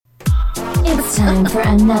It's time for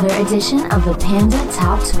another edition of the Panda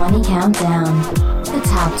Top 20 Countdown. The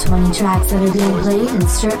top 20 tracks that are being played in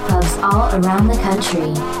strip clubs all around the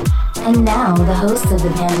country. And now, the hosts of the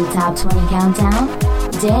Panda Top 20 Countdown,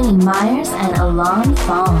 Danny Myers and Alon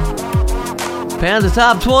Fong. Panda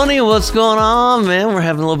Top 20, what's going on, man? We're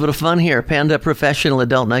having a little bit of fun here. Panda Professional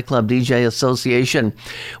Adult Nightclub DJ Association.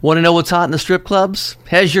 Want to know what's hot in the strip clubs?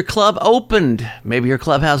 Has your club opened? Maybe your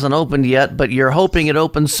club hasn't opened yet, but you're hoping it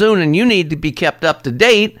opens soon, and you need to be kept up to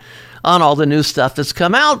date on all the new stuff that's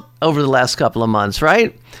come out over the last couple of months,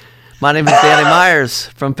 right? My name is Danny Myers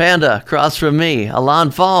from Panda. Across from me, Alon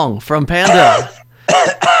Fong from Panda.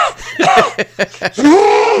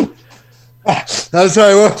 I'm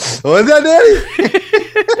sorry, what was that,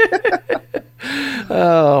 Danny?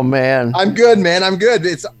 Oh, man. I'm good, man. I'm good.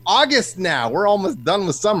 It's August now. We're almost done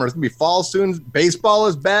with summer. It's going to be fall soon. Baseball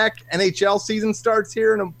is back. NHL season starts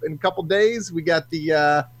here in a couple days. We got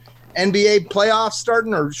the NBA playoffs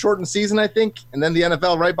starting, or shortened season, I think. And then the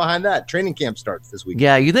NFL right behind that. Training camp starts this week.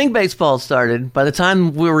 Yeah, you think baseball started. By the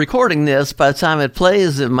time we're recording this, by the time it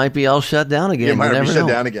plays, it might be all shut down again. It might be shut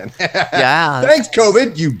down again. Yeah. Thanks,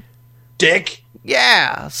 COVID, you dick.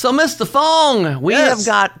 Yeah. So, Mr. Fong, we have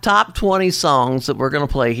got top 20 songs that we're going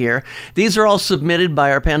to play here. These are all submitted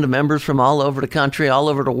by our Panda members from all over the country, all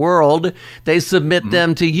over the world. They submit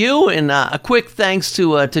them to you. And a quick thanks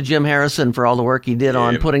to Jim Harrison for all the work he did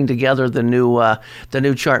on putting together the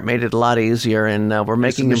new chart. Made it a lot easier. And we're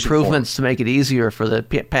making improvements to make it easier for the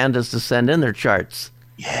Pandas to send in their charts.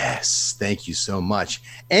 Yes, thank you so much.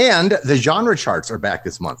 And the genre charts are back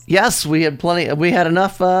this month. Yes, we had plenty. We had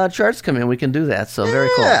enough charts come in. We can do that. So very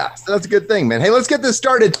cool. Yeah, so that's a good thing, man. Hey, let's get this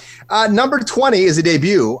started. Number 20 is a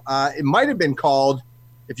debut. It might have been called,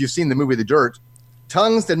 if you've seen the movie The Dirt,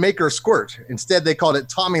 Tongues That Make Her Squirt. Instead, they called it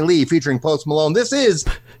Tommy Lee featuring Post Malone. This is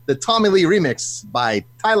the Tommy Lee remix by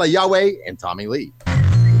Tyler Yahweh and Tommy Lee.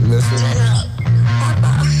 Listen,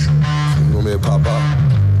 you want me to pop out?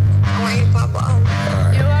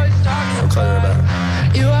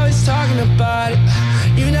 You always talking about it.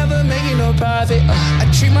 You never make it no profit. I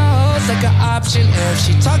treat my hoes like an option. If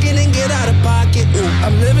she talking, then get out of pocket.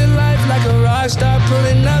 I'm living life like a rock star,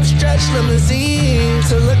 pulling up stretch limousines.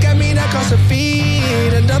 So look at me, that costs a fee.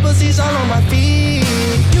 And double C's all on my feet.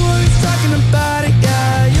 You always talking about it,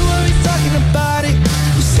 yeah. You always talking about it.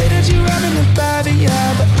 You say that you rapping about it,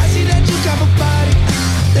 yeah. But I see that you got a body.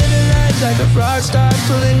 Living life like a rock star,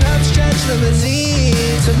 pulling up stretch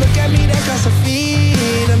limousines. So look at me, that costs a fee.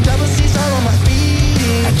 Them double C's all on my feet.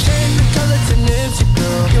 I changed the color to Nipsey,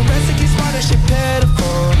 girl. Your recipe smart and shit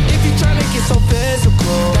pitiful. If you tryna get so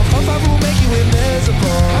physical, that 4-5 will make you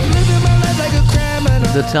invisible. I'm living my life like a criminal.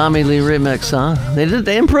 The Tommy Lee remix, huh?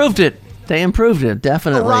 They improved it. They improved it,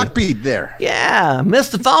 definitely. A rock beat there. Yeah.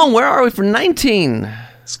 Mr. Fong, where are we for 19?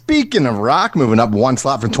 Speaking of rock, moving up one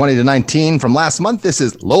slot from 20 to 19 from last month, this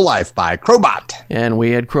is Low Life by Crowbot. And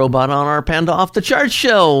we had Crowbot on our Panda Off the Chart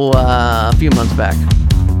show a few months back.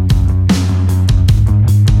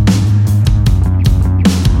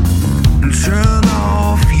 Turn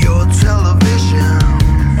off your television.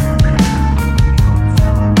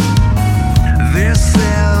 They're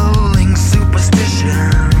selling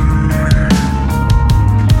superstition.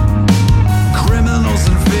 Criminals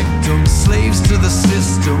and victims, slaves to the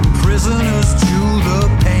system, prisoners to the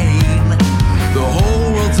pain. The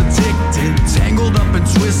whole world's addicted, tangled up and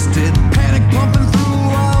twisted, panic pumping through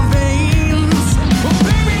our veins. Well,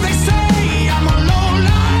 baby, they say I'm a low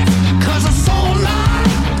life, 'cause I sold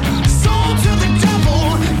life, sold to the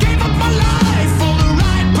devil, gave up my life for the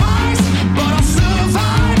right price, but I'll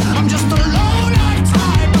survive. I'm just a low life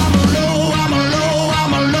type. I'm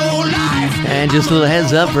a low life. And just a little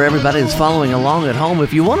heads up for everybody that's following along at home.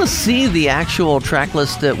 If you want to see the actual track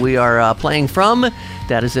list that we are playing from,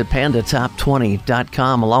 that is at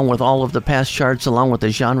pandatop20.com, along with all of the past charts, along with the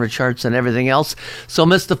genre charts and everything else. So,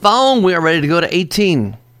 Mr. Fong, we are ready to go to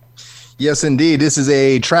 18. Yes, indeed. This is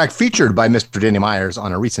a track featured by Mr. Danny Myers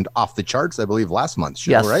on a recent Off the Charts, I believe, last month's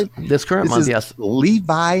show, Yes, right? this current month, yes.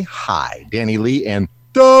 Levi High, Danny Lee, and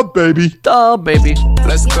Duh Baby. Duh, baby.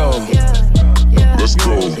 Let's go. Let's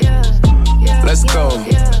go. Let's go.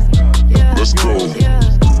 Let's go.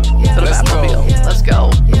 To the Batmobile. Let's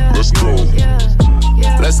go. Let's go.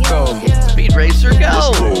 Let's go. Speed Racer,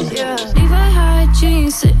 go. Levi High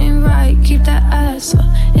jeans sitting right, keep that ass up.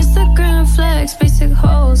 Instagram flex, basic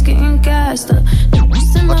hoes getting gassed up.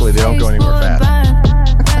 Luckily, they don't go anywhere fast.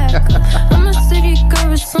 I'm a city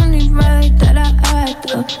girl, it's only right that I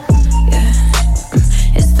act up. Yeah,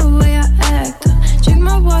 it's the way I act up. Drink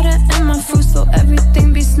my water and my fruit so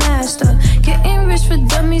everything be snatched up. Getting rich for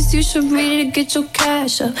dummies, you should read it, get your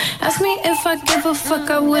cash up. Ask me if I give a fuck,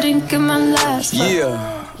 I wouldn't give my last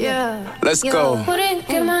fuck. Yeah, let's go. Wouldn't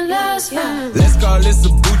give my last fuck. Let's call this a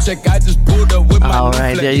boot check. I just pulled up with my All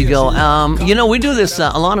right, there you go. You know, we do this,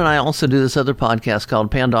 Alana and I also do this other podcast called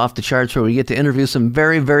Panda Off the Charts, where we get to interview some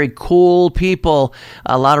very, very cool people,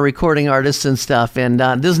 a lot of recording artists and stuff. And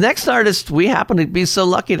this next artist, we happen to be so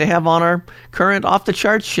lucky to have on our current Off the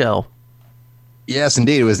Charts show. Yes,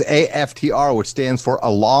 indeed. It was AFTR, which stands for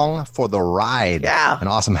Along for the Ride. Yeah. An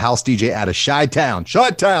awesome house DJ out of Chi-Town.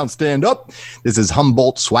 Chi-Town, stand up. This is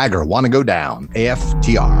Humboldt Swagger. Wanna Go Down.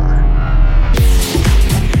 AFTR.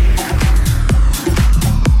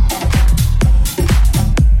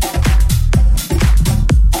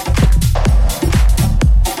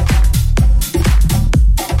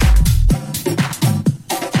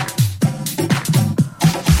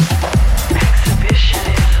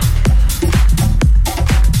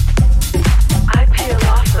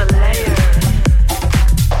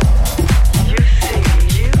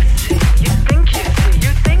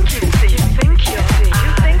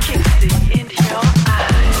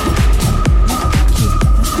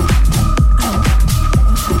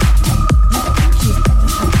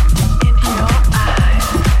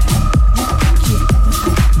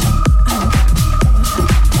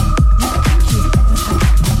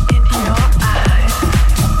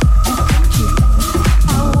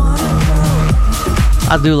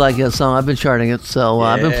 I do like that song. I've been charting it, so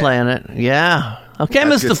I've been playing it. Yeah. Okay,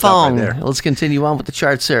 That's Mr. good stuff Fong. right there. Let's continue on with the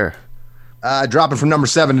charts here. Dropping from number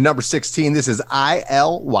 7 to number 16, this is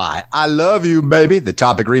ILY. I Love You, Baby. The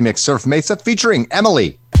Topic remix, Surf Mesa, featuring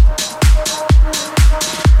Emily.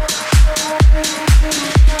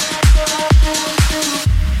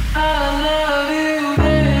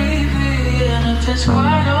 It's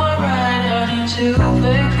quite alright, I need you,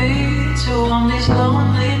 baby. To on these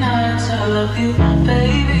lonely nights, I love you,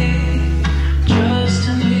 baby. Trust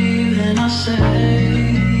in me, then I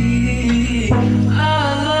say,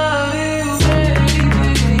 I love you,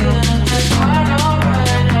 baby. And if it's quite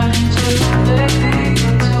alright, I need you, baby.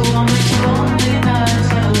 To on these lonely nights,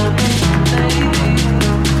 I love you, baby.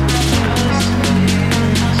 Trust in me,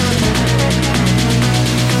 then I say,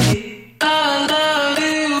 I love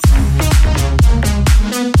you.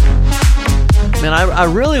 Man, I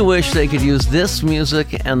really wish they could use this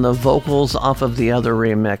music and the vocals off of the other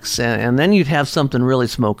remix, and then you'd have something really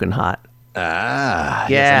smoking hot. Ah.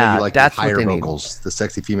 Yeah, maybe like that's the what higher they need. vocals, the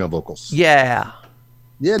sexy female vocals. Yeah.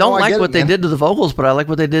 Yeah, Don't no, I like get what it, they man. did to the vocals, but I like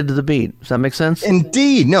what they did to the beat. Does that make sense?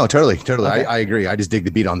 Indeed. No, totally. Okay. I agree. I just dig the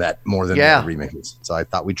beat on that more than Yeah. the remixes. So I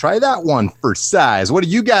thought we'd try that one for size. What do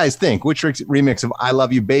you guys think? Which remix of I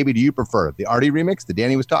Love You, Baby do you prefer? The Artie remix that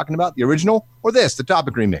Danny was talking about, the original, or this, the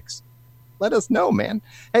Topic remix? Let us know, man.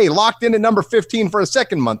 Hey, locked in at number 15 for a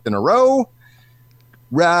second month in a row.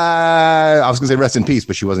 I was going to say rest in peace,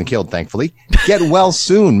 but she wasn't killed, thankfully. Get well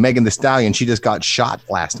soon, Megan Thee Stallion. She just got shot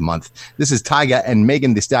last month. This is Tyga and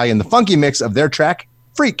Megan Thee Stallion, the funky mix of their track,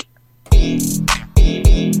 Freak. What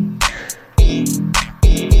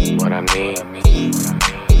I mean,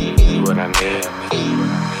 what I mean.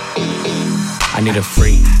 I need a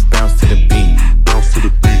freak, bounce to the beat, bounce to the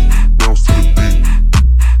beat, bounce to the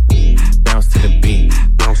beat, bounce to the beat,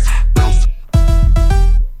 bounce.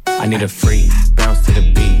 I need a freak, bounce to the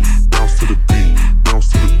beat, bounce to the beat,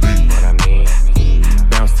 bounce to the beat. What I mean,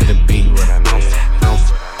 bounce to the beat, what I mean,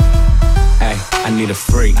 bounce. Hey, I need a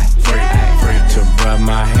freak, freak to rub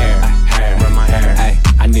my hair. Ay,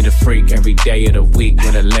 I need a freak every day of the week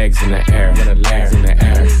with her legs in the air,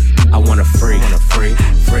 I want a freak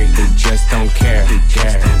who just don't care,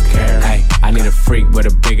 Ay, I need a freak with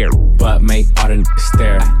a bigger butt, make all the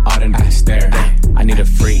niggas stare, Ay, I need a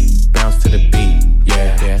freak, bounce to the beat,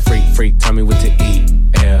 yeah. Freak, tell me what to eat,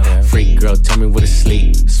 yeah. Freak girl, tell me what to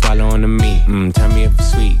sleep, swallow on the meat, tell me if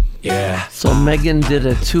it's sweet, yeah. So Megan did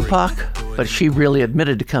a Tupac, but she really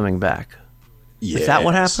admitted to coming back. Is that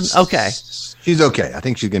what happened? Okay. She's okay. I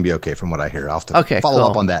think she's going to be okay from what I hear. I'll have to follow cool.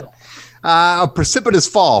 up on that. A precipitous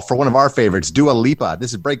fall for one of our favorites, Dua Lipa. This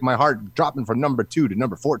is Break My Heart, dropping from number 2 to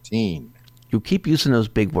number 14. You keep using those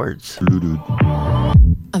big words.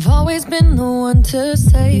 I've always been the one to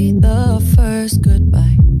say the first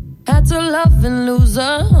goodbye. Had to love and lose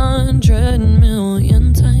 100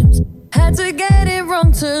 million times. Had to get it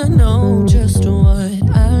wrong to know just what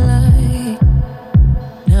I like.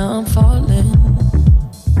 Now I'm falling.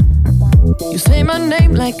 You say my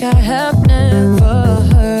name like I have never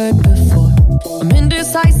heard before. I'm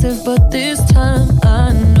indecisive, but this time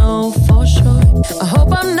I know for sure. I hope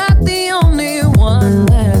I'm not the only one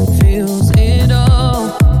that feels it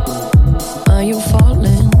all. Are you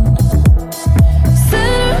falling?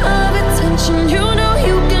 Center of attention, you know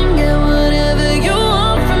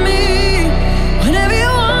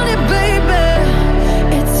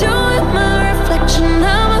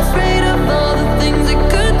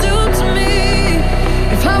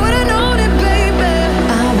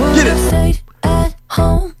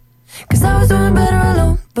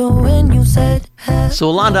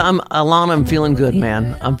So, Alana, I'm feeling good,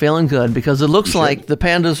 man. I'm feeling good because it looks like the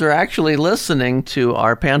Pandas are actually listening to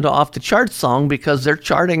our Panda Off the Chart song because they're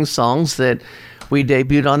charting songs that we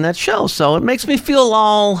debuted on that show. So it makes me feel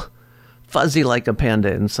all fuzzy like a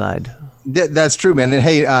panda inside. That's true, man. And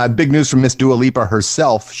hey, big news from Miss Dua Lipa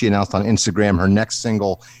herself. She announced on Instagram her next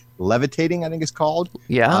single, Levitating, I think it's called.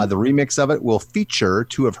 Yeah. The remix of it will feature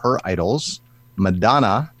two of her idols,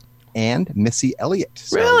 Madonna and Missy Elliott.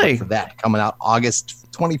 So really? For that, coming out August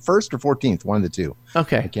 21st or 14th, one of the two.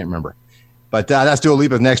 Okay. I can't remember. But that's Dua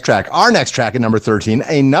Lipa's next track. Our next track at number 13,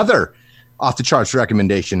 another Off the Charts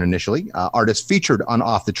recommendation initially. Artist featured on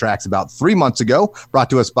Off the Tracks about 3 months ago, brought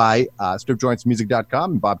to us by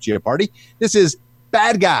stripjointsmusic.com and Bob Giapardi. This is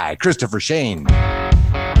Bad Guy, Christopher Shane.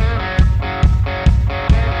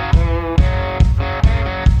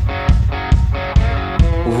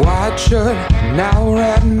 White shirt, now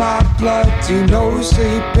red, my bloody nose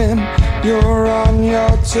sleeping. You're on your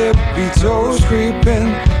tippy toes, creeping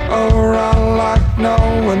around like no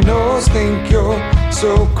one knows. Think you're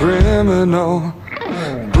so criminal.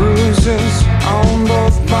 Bruises on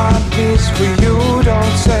both my knees for you.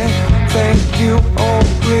 Don't say thank you, oh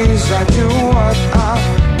please. I do what I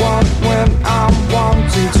want when I'm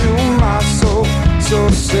wanting to. My soul so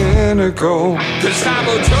cynical. 'Cause I'm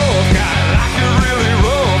a tough guy, like a really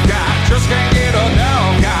rough guy. Just can't get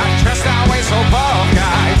enough guy. Dressed that way so buff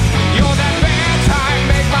guy. You're that bad type,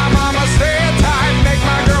 make my mama stay tight. Make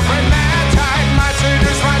my girlfriend mad tight. Might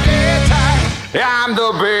seduce my dead type. I'm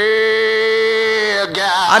the big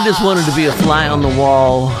guy. I just wanted to be a fly on the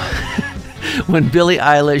wall when Billie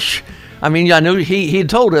Eilish, I mean, I knew he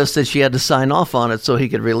told us that she had to sign off on it so he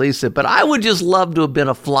could release it, but I would just love to have been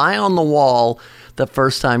a fly on the wall the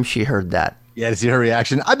first time she heard that. Yeah, to see her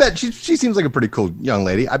reaction. I bet she seems like a pretty cool young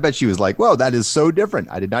lady. I bet she was like, whoa, that is so different.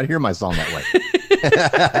 I did not hear my song that way.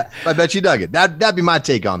 I bet she dug it. That'd be my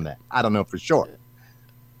take on that. I don't know for sure.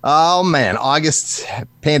 Oh, man. August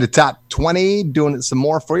Panda Top 20. Doing it some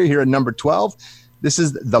more for you here at number 12. This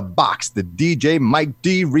is The Box, the DJ Mike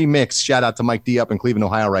D remix. Shout out to Mike D up in Cleveland,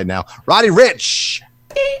 Ohio right now. Roddy Ricch.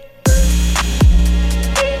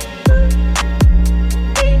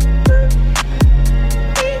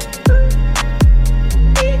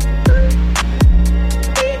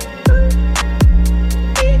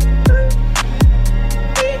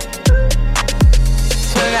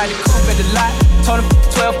 Told him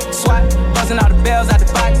 12 swat, buzzing all the bells out the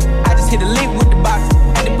box. I just hit a lick with the box,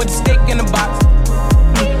 and then put the stick in the box.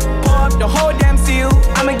 Pour up the whole damn seal,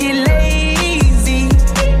 I'ma get lazy.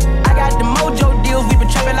 I got the mojo deals, we been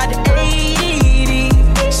trapping like the 80s.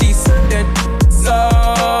 She said that, so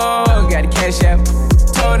got the cash out.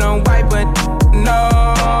 Told them white, but no,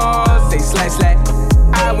 say slash slash.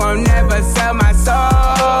 I won't never sell my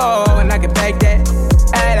soul, and I can back that.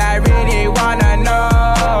 And I really wanna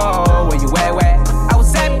know where you at.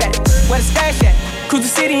 Where the stash at? Cruise the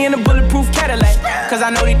city in a bulletproof Cadillac. Cause I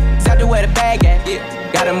know these out there where the bag at.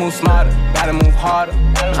 Yeah. Gotta move smarter, gotta move harder.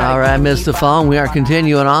 All right, Mr. Fong, we are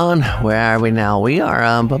continuing on. Where are we now? We are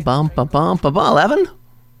 11?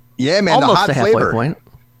 Yeah, man, almost the hot halfway flavor. Point.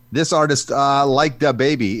 This artist, like Da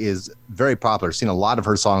Baby, is very popular. Seen a lot of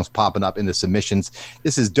her songs popping up in the submissions.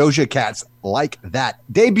 This is Doja Cat's Like That,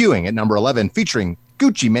 debuting at number 11, featuring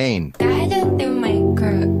Gucci Mane.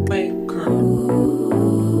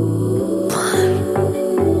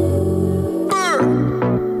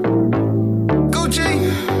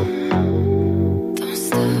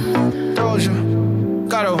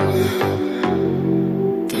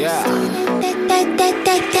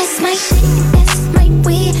 That's my shit, that's my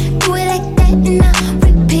way. Do it like that and I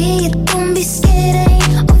repeat. Don't be scared, I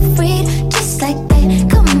ain't afraid. Just like that,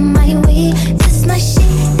 come my way. That's my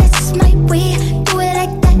shit, that's my way. Do it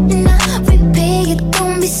like that and I repeat.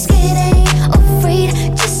 Don't be scared, I ain't afraid.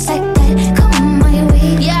 Just like that, come my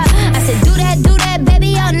way. Yeah, I said do that,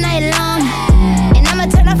 baby, all night long. And I'ma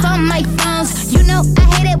turn off all my phones. You know I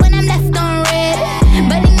hate it when I'm left on red.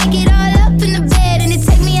 But they make it all up in the bed and it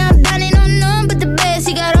take me out down and on none but the best.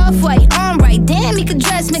 He got off white, on right. Damn, he could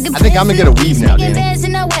dress, make a I think I'm gonna get a weave now, Danny. bands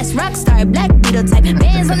in the West, rock star, black beetle type,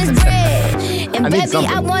 bands on his bread. And I need baby,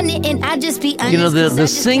 something. I want it and I just be honest. You know, 'cause I the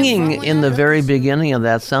just singing can't in the front very beginning of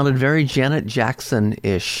that sounded very Janet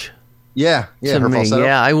Jackson-ish Yeah, to her me. falsetto.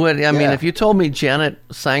 Yeah, I would. I mean, Yeah. if you told me Janet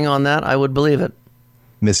sang on that, I would believe it.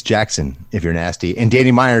 Miss Jackson, if you're nasty. And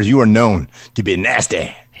Danny Myers, you are known to be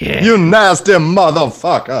nasty. Yeah. You nasty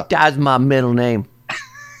motherfucker. That's my middle name.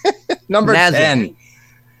 Number Nazi. 10.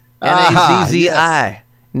 Nazzi.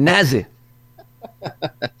 Nazi.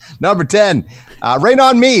 Number 10. Rain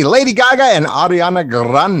on Me, Lady Gaga and Ariana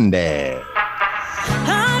Grande. I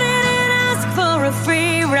didn't ask for a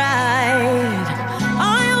free ride.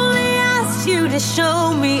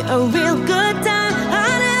 show me a real good time.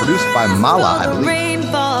 Produced by Mala, I believe.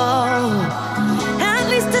 Rainfall. At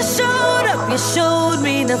least I showed up. You showed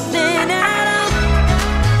me nothing at all.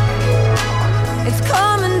 It's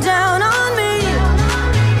coming down on me.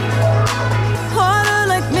 Harder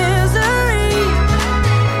like misery.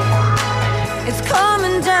 It's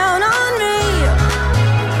coming down on me.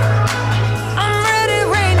 I'm ready,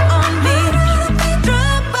 rain on me.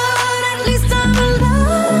 Drop out, at least I'm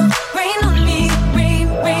alive. Rain on me, rain,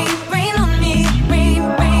 rain, rain on me, rain,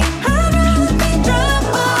 rain. I'd rather be drop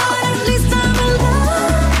out, at least I'm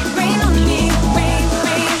alive. Rain on me, rain,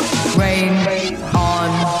 rain. Rain on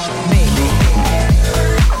me.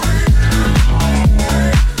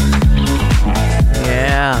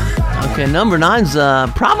 Yeah. Okay, number 9's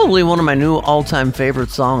probably one of my new all-time favorite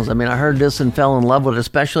songs. I mean, I heard this and fell in love with it,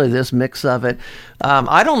 especially this mix of it.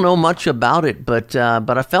 I don't know much about it, but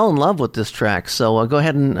I fell in love with this track. So go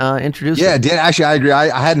ahead and introduce it. Yeah, Dan, actually, I agree.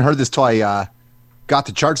 I hadn't heard this till I got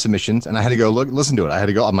the chart submissions, and I had to go listen to it.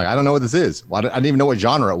 I'm like, I don't know what this is. Well, I didn't even know what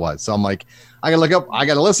genre it was. So I'm like, I got to look up, I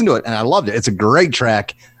got to listen to it, and I loved it. It's a great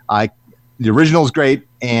track. The original is great,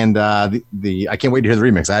 and the I can't wait to hear the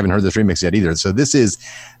remix. I haven't heard this remix yet either. So this is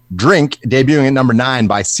Drink, debuting at number 9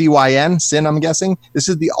 by CYN, Sin, I'm guessing. This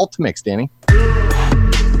is the Ultimix, Danny.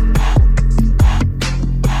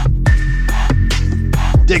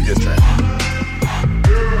 Dig this track.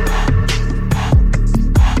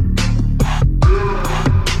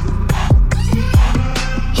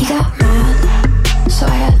 He got mad, so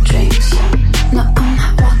I got drinks. No, I'm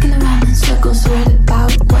not walking around in circles worried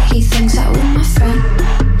about what he thinks. Out with my friend,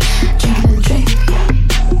 drinking a drink.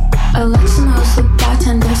 Alexa knows the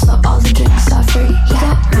bartender, so all the drinks are free. He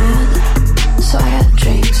got mad, so I got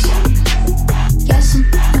drinks. Yes,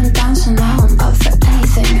 I'm dancing now, I'm up for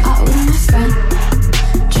anything. Out with my friend,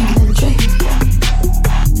 drinking a drink.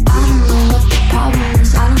 I don't know what the problem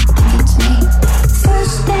is, I don't think it's me.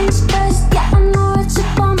 First things first, yeah, I know it's a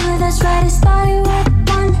bummer, that's right. It started with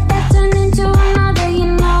one that turned into another.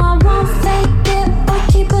 You know I won't fake it or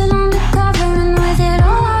keep it undercover, and with it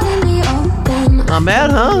all out in the open. Not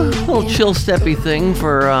bad, huh? A little chill steppy thing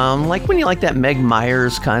for like when you like that Meg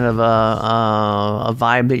Myers kind of a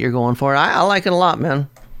vibe that you're going for. I like it a lot, man.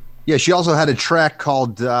 Yeah, she also had a track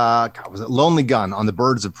called was it Lonely Gun on the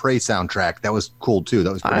Birds of Prey soundtrack. That was cool too.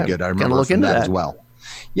 That was pretty good. I remember look into that as well.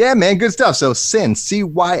 Yeah, man, good stuff. So Sin,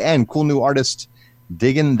 CYN, cool new artist,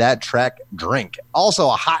 digging that track. Drink. Also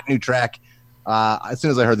a hot new track. As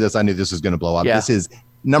soon as I heard this, I knew this was going to blow up. Yeah. This is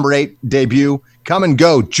number 8 debut. Come and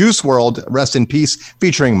Go, Juice WRLD, rest in peace,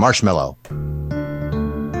 featuring Marshmello.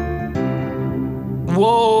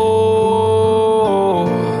 Whoa.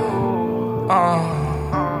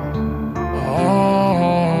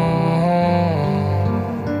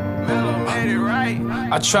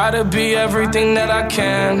 I try to be everything that I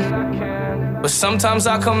can, but sometimes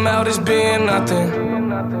I come out as being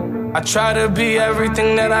nothing. I try to be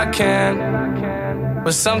everything that I can,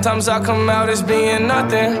 but sometimes I come out as being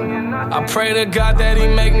nothing. I pray to God that he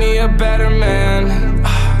make me a better man.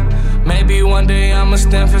 Maybe one day I'ma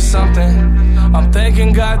stand for something. I'm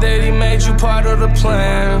thanking God that he made you part of the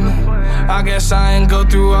plan. I guess I ain't go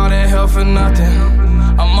through all that hell for nothing.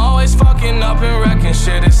 I'm always fucking up and wrecking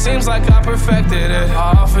shit. It seems like I perfected it.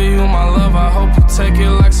 I offer you my love, I hope you take it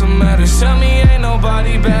like some medicine. Tell me ain't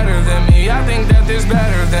nobody better than me. I think that there's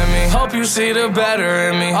better than me. Hope you see the better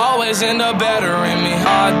in me. Always end up better in me.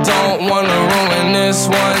 I don't wanna ruin this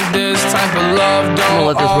one. This type of love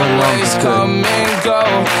don't always come and go.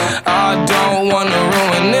 I don't wanna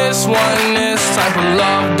ruin this one. This type of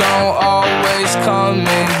love don't always come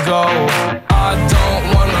and go. I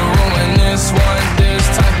don't wanna ruin this one. This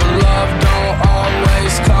type of love don't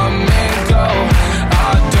always come and go.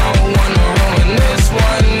 I don't wanna ruin this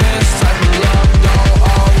one. This type of love don't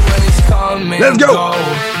always come and Let's go.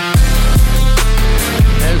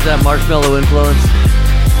 There's that Marshmello influence.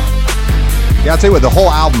 Yeah, I'll tell you what, the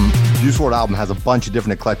whole album, Juice WRLD album, has a bunch of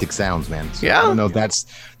different eclectic sounds, man. So Yeah. I don't know if that's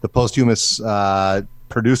the posthumous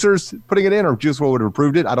producers putting it in or Juice WRLD would have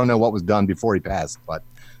approved it. I don't know what was done before he passed, but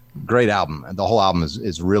great album. And the whole album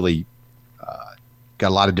is really got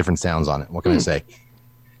a lot of different sounds on it. What can I say?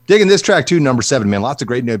 Digging this track too, number 7, man. Lots of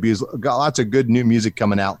great new music, got lots of good new music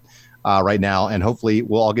coming out right now, and hopefully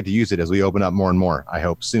we'll all get to use it as we open up more and more. I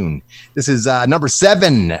hope soon. This is number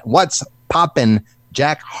 7. What's Poppin'?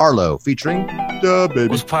 Jack Harlow featuring Da Baby.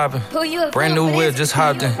 What's poppin'? Brand new whip, just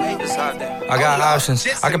hopped in. I got options.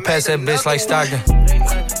 I can pass that bitch like Stockton.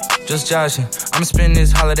 Just joshing. I'ma spend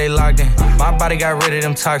this holiday locked in. My body got rid of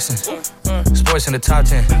them toxins. Sports in the top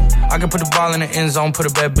 10. I can put the ball in the end zone, put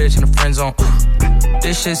a bad bitch in the friend zone.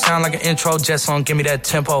 This shit sound like an intro jet song. Give me that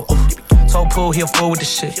tempo. Told Pooh he a fool with the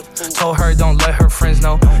shit. Told her don't let her friends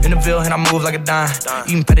know. In the Ville and I move like a dime.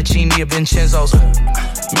 Eating fettuccine at Vincenzo's.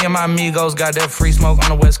 Me and my amigos got that free smoke on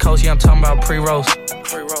the West Coast. Yeah, I'm talking about pre-rolls.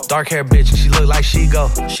 Dark hair bitch and she look like she go.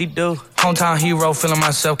 She do. Hometown hero, feeling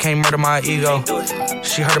myself, can't murder my ego.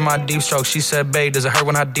 She heard of my deep stroke. She said, babe, does it hurt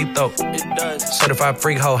when I deep throat? It does. Certified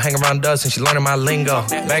freak hoe, hang around dust and she learning my lingo.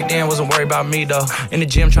 Back then, wasn't worried about me though. In the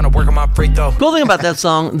gym trying to work on my free throw. Cool thing about that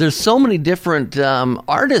song, there's so many different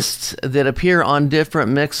artists that appear on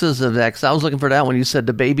different mixes of that. 'Cause I was looking for that when you said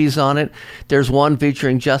the baby's on it. There's one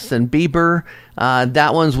featuring Justin Bieber.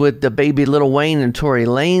 That one's with the baby Lil Wayne and Tory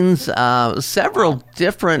Lanez. Several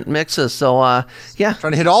different mixes. So, yeah.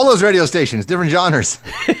 Trying to hit all those radio stations, different genres.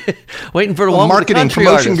 Waiting for the one marketing with the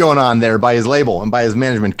promotion artist going on there by his label and by his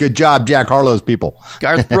management. Good job, Jack Harlow's people.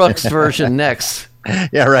 Garth Brooks version next.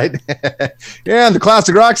 Yeah, right. Yeah, and the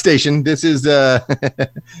classic rock station. This is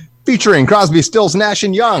featuring Crosby, Stills, Nash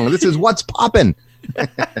and Young. This is What's Poppin'.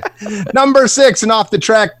 Number 6, an off the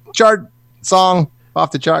track chart song.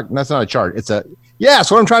 Off the chart. That's not a chart. It's a.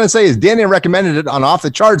 Yes, what I'm trying to say is Danny recommended it on Off the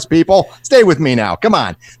Charts, people. Stay with me now. Come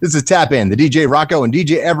on. This is Tap In, the DJ Rocco and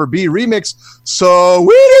DJ Everbee remix.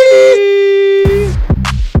 Sweetie!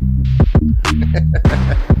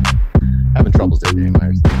 Having troubles there, Danny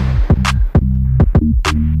Myers.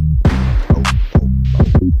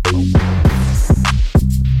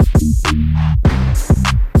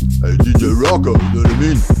 Hey, DJ Rocco, you know what I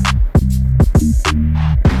mean?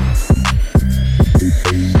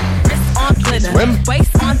 Swim?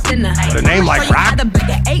 Waist on thinner. The name like rock? The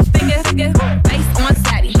bigger 8-figure, face on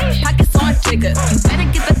fatty, pockets on jigger. You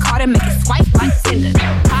better get the card and make it swipe like Tinder.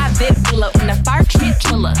 Private villa in the fire shit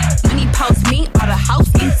chiller. When he post me, all the house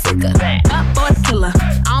gets sicker. Up boy killer,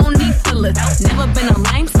 I don't need fillers. Never been a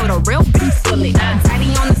lame, so the real bitch full it.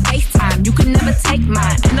 Daddy on the FaceTime, you can never take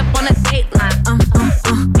mine. End up on a dateline,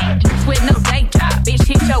 Bitch with no day job, bitch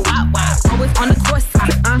hit your wop. Always on the course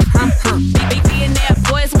side, Billionaire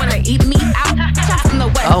boys wanna eat me out. From the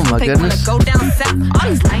west, oh my they goodness. wanna go down south. All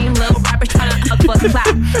these lame little rappers tryna up a clout.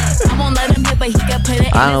 I won't let him hit, but he can put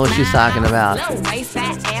it. I don't know what she's talking about.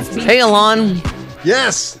 Hey, Alon.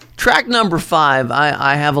 Yes. Track number 5,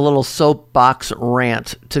 I have a little soapbox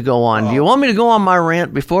rant to go on. Do you want me to go on my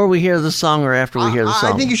rant before we hear the song or after we hear the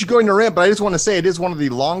song? I think you should go in your rant, but I just want to say it is one of the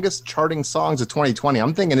longest charting songs of 2020.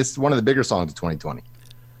 I'm thinking it's one of the bigger songs of 2020.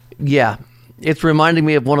 Yeah. It's reminding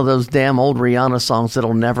me of one of those damn old Rihanna songs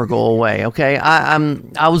that'll never go away, okay?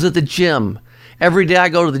 I was at the gym. Every day I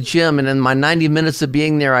go to the gym, and in my 90 minutes of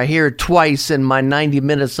being there, I hear it twice in my 90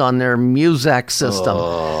 minutes on their music system.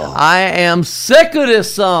 I am sick of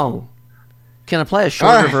this song. Can I play a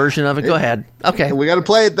shorter version of it? Go ahead. Okay. We got to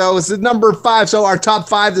play it, though. This is number 5. So our top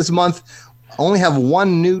 5 this month only have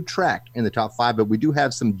one new track in the top 5, but we do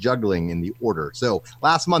have some juggling in the order. So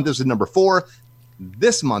last month, this was number 4.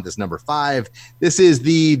 This month is number 5. This is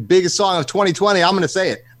the biggest song of 2020. I'm going to say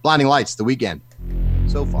it. Blinding Lights, The Weeknd.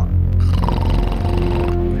 So far.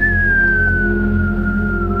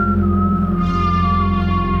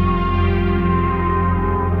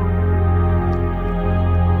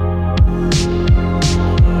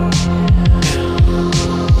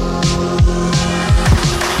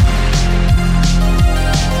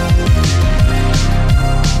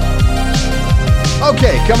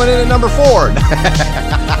 Okay, coming in at number 4.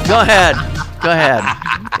 Go ahead.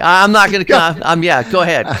 I'm not going to cut. Go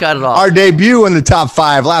ahead. Cut it off. Our debut in the top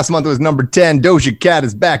 5 last month was number 10. Doja Cat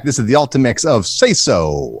is back. This is the Ultimix of Say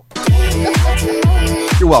So.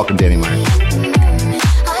 You're welcome, Danny Myers.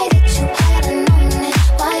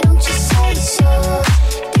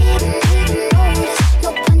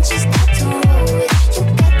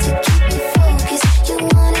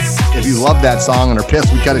 If you love that song and are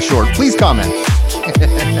pissed we cut it short, please comment.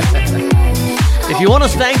 If you want to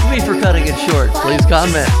thank me for cutting it short, please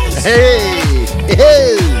comment. Hey!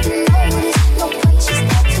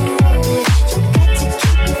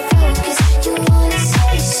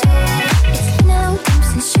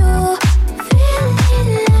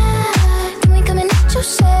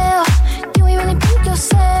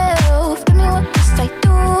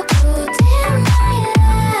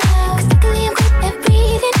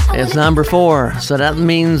 It's number 4, so that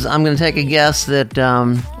means I'm going to take a guess that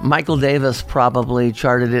Michael Davis probably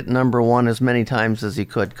charted it number 1 as many times as he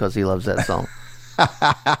could because he loves that song.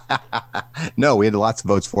 No, we had lots of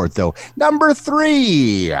votes for it, though. Number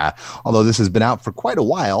 3, although this has been out for quite a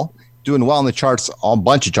while, doing well in the charts, a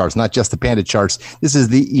bunch of charts, not just the Panda charts. This is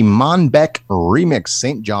the Iman Beck remix,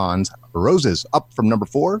 St. John's Roses, up from number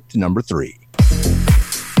 4 to number 3.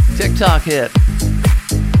 TikTok hit.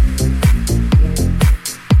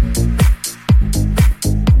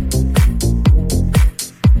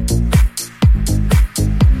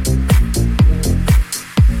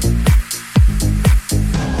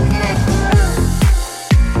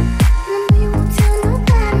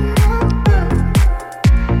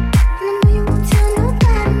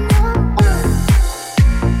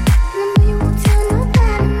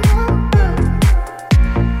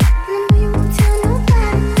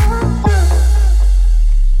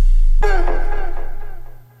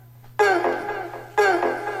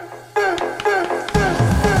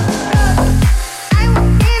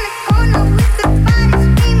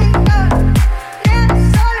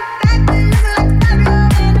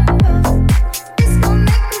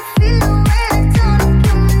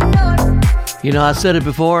 You know, I said it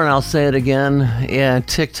before and I'll say it again. Yeah,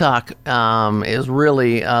 TikTok is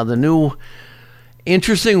really the new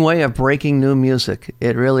interesting way of breaking new music.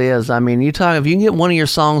 It really is. I mean, if you can get one of your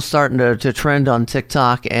songs starting to trend on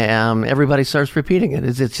TikTok, everybody starts repeating it.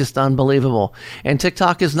 It's just unbelievable. And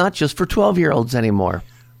TikTok is not just for 12-year-olds anymore.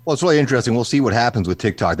 Well, it's really interesting. We'll see what happens with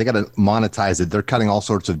TikTok. They got to monetize it. They're cutting all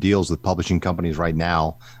sorts of deals with publishing companies right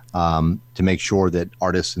now to make sure that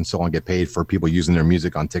artists and so on get paid for people using their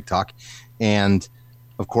music on TikTok. And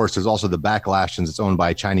of course, there's also the backlash since it's owned by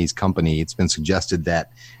a Chinese company. It's been suggested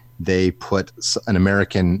that they put an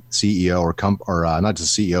American CEO or not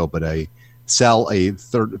just CEO, but sell a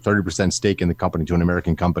 30% stake in the company to an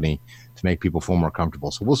American company to make people feel more comfortable.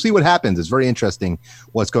 So we'll see what happens. It's very interesting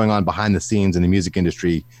what's going on behind the scenes in the music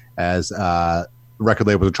industry as record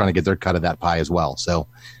labels are trying to get their cut of that pie as well. So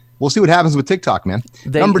we'll see what happens with TikTok, man.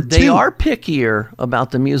 They are pickier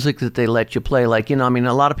about the music that they let you play. Like, a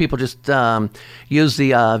lot of people just use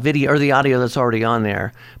the video or the audio that's already on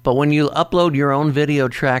there. But when you upload your own video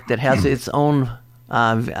track that has its own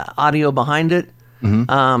audio behind it,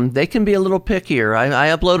 they can be a little pickier.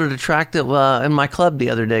 I uploaded a track that in my club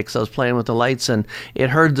the other day because I was playing with the lights, and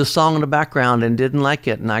it heard the song in the background and didn't like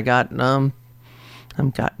it. And I got... I'm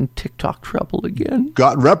got in TikTok trouble again.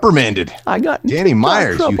 Got reprimanded. I got Danny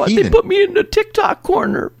Myers, trouble. you heathen. They put me in the TikTok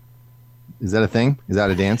corner. Is that a thing? Is that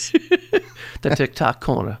a dance? The TikTok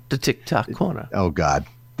corner. The TikTok corner. Oh, God.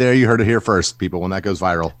 There, you heard it here first, people. When that goes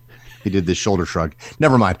viral, he did this shoulder shrug.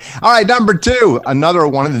 Never mind. All right, number 2. Another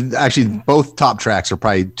one of the, actually, both top tracks are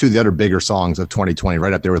probably two of the other bigger songs of 2020,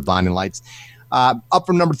 right up there with Blinding Lights. Up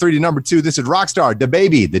from number 3 to number 2, this is Rockstar,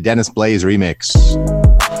 DaBaby, the Dennis Blaze remix.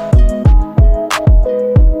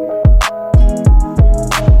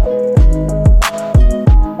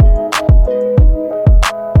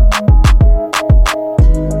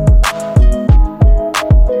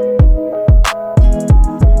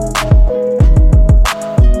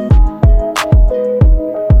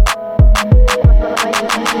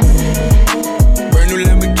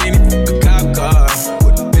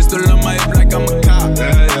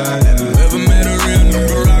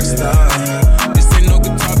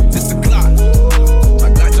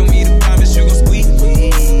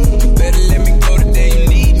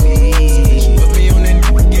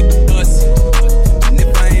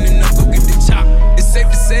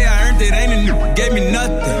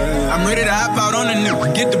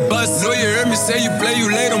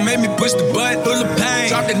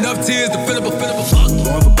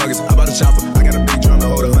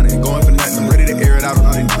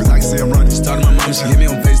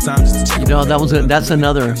 That's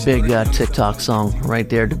another big TikTok song right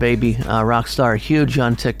there. DaBaby, Rockstar, huge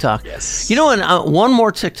on TikTok. Yes. And one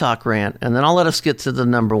more TikTok rant, and then I'll let us get to the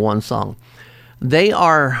number 1 song. They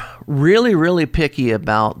are really, really picky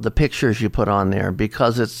about the pictures you put on there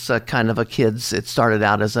because it's kind of it started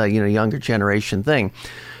out as a younger generation thing.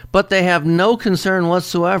 But they have no concern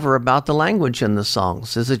whatsoever about the language in the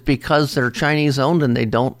songs. Is it because they're Chinese owned and they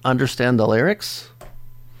don't understand the lyrics?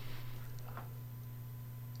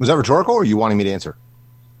 Was that rhetorical, or are you wanting me to answer?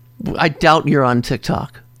 I doubt you're on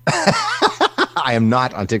TikTok. I am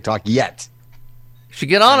not on TikTok yet. You should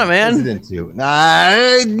get on it, man.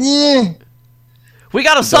 We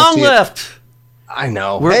got a song left. I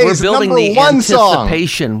know. We're building the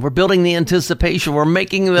anticipation. We're building the anticipation. We're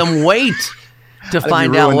making them wait to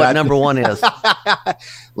find out what number 1 is.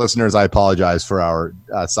 Listeners, I apologize for our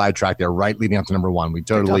sidetrack there, right leading up to number 1. We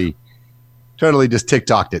totally just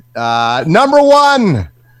TikToked it. Number 1.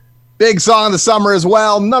 Big song of the summer as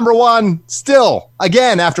well. Number 1, still,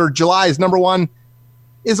 again, after July's number 1,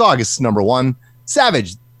 is August's number 1.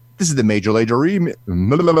 Savage. This is the Major Lazer remix.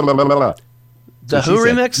 The who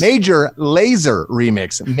remix? Major Lazer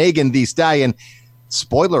remix. Megan Thee Stallion.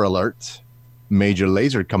 Spoiler alert. Major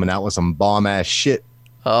Lazer coming out with some bomb-ass shit.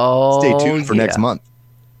 Oh, stay tuned for next month.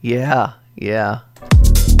 Yeah.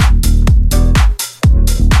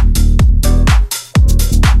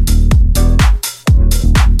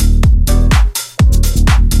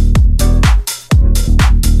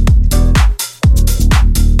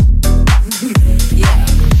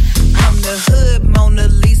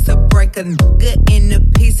 A nigga in the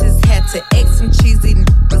pieces, had to X some cheesy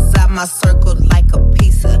niggas out my circle like a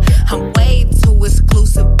pizza. I'm way too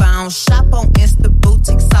exclusive. I don't shop on Insta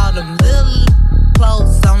boutiques. All them little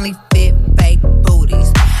clothes only fit fake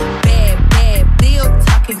booties. Bad bill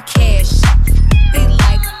talking cash. Be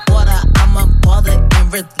like water, I'm a bother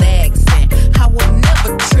and relaxing. I would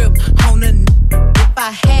never trip on a if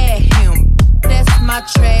I had him. That's my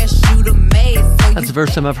trash, you the maid. That's the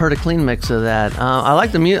first time I've heard a clean mix of that. I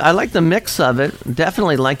like the mix of it.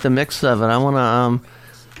 Definitely like the mix of it. I want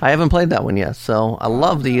to I haven't played that one yet, so I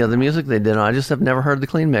love the music they did. I just have never heard the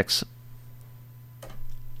clean mix.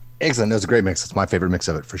 Excellent. That was a great mix. It's my favorite mix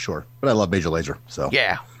of it for sure. But I love Major Lazer. So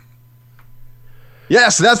yeah.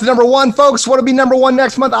 Yes, that's the number one, folks. What'll be number one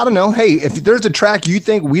next month? I don't know. Hey, if there's a track you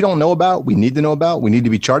think we don't know about, we need to know about, we need to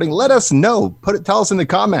be charting, let us know. Tell us in the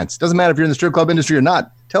comments. Doesn't matter if you're in the strip club industry or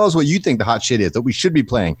not. Tell us what you think the hot shit is that we should be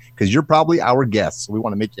playing, because you're probably our guests. So we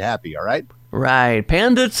want to make you happy, all right? Right.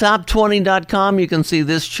 PandaTop20.com. You can see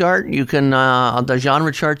this chart. You can, the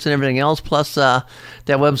genre charts and everything else. Plus, that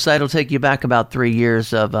website will take you back about 3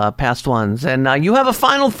 years of past ones. And you have a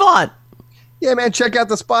final thought. Yeah, man, check out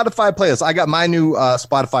the Spotify playlist. I got my new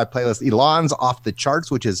Spotify playlist, Elon's Off the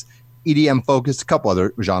Charts, which is EDM focused, a couple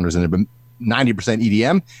other genres in it, but 90%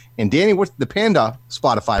 EDM. And Danny, what's the Panda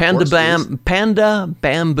Spotify? Panda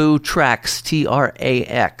Bamboo Tracks,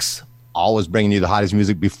 TRAX. Always bringing you the hottest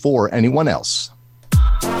music before anyone else.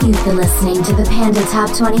 You've been listening to the Panda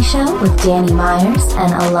Top 20 Show with Danny Myers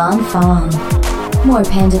and Alon Fong. More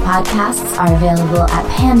Panda podcasts are available at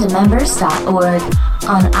pandamembers.org,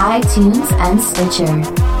 on iTunes and Stitcher.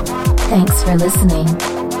 Thanks for listening.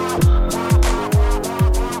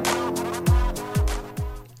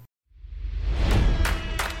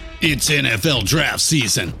 It's NFL draft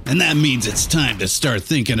season, and that means it's time to start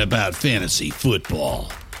thinking about fantasy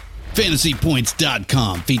football.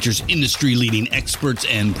 FantasyPoints.com features industry-leading experts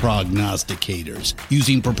and prognosticators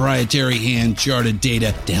using proprietary hand-charted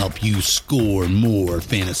data to help you score more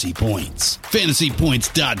fantasy points.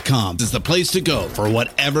 FantasyPoints.com is the place to go for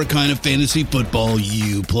whatever kind of fantasy football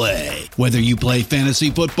you play. Whether you play fantasy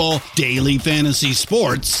football, daily fantasy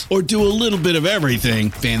sports, or do a little bit of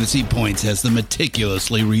everything, Fantasy Points has the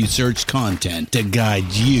meticulously researched content to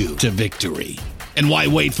guide you to victory. And why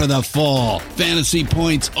wait for the fall? Fantasy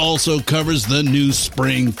Points also covers the new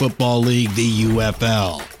spring football league, the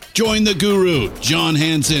UFL. Join the guru, John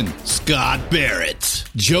Hansen, Scott Barrett,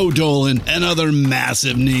 Joe Dolan, and other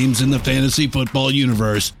massive names in the fantasy football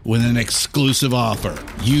universe with an exclusive offer.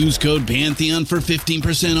 Use code Pantheon for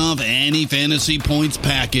 15% off any Fantasy Points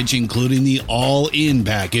package, including the all-in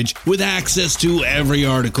package, with access to every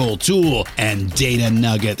article, tool, and data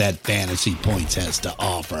nugget that Fantasy Points has to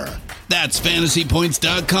offer. That's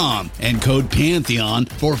FantasyPoints.com and code Pantheon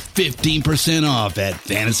for 15% off at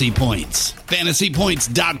Fantasy Points.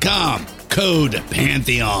 FantasyPoints.com, code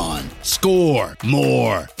Pantheon. Score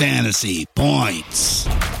more fantasy points.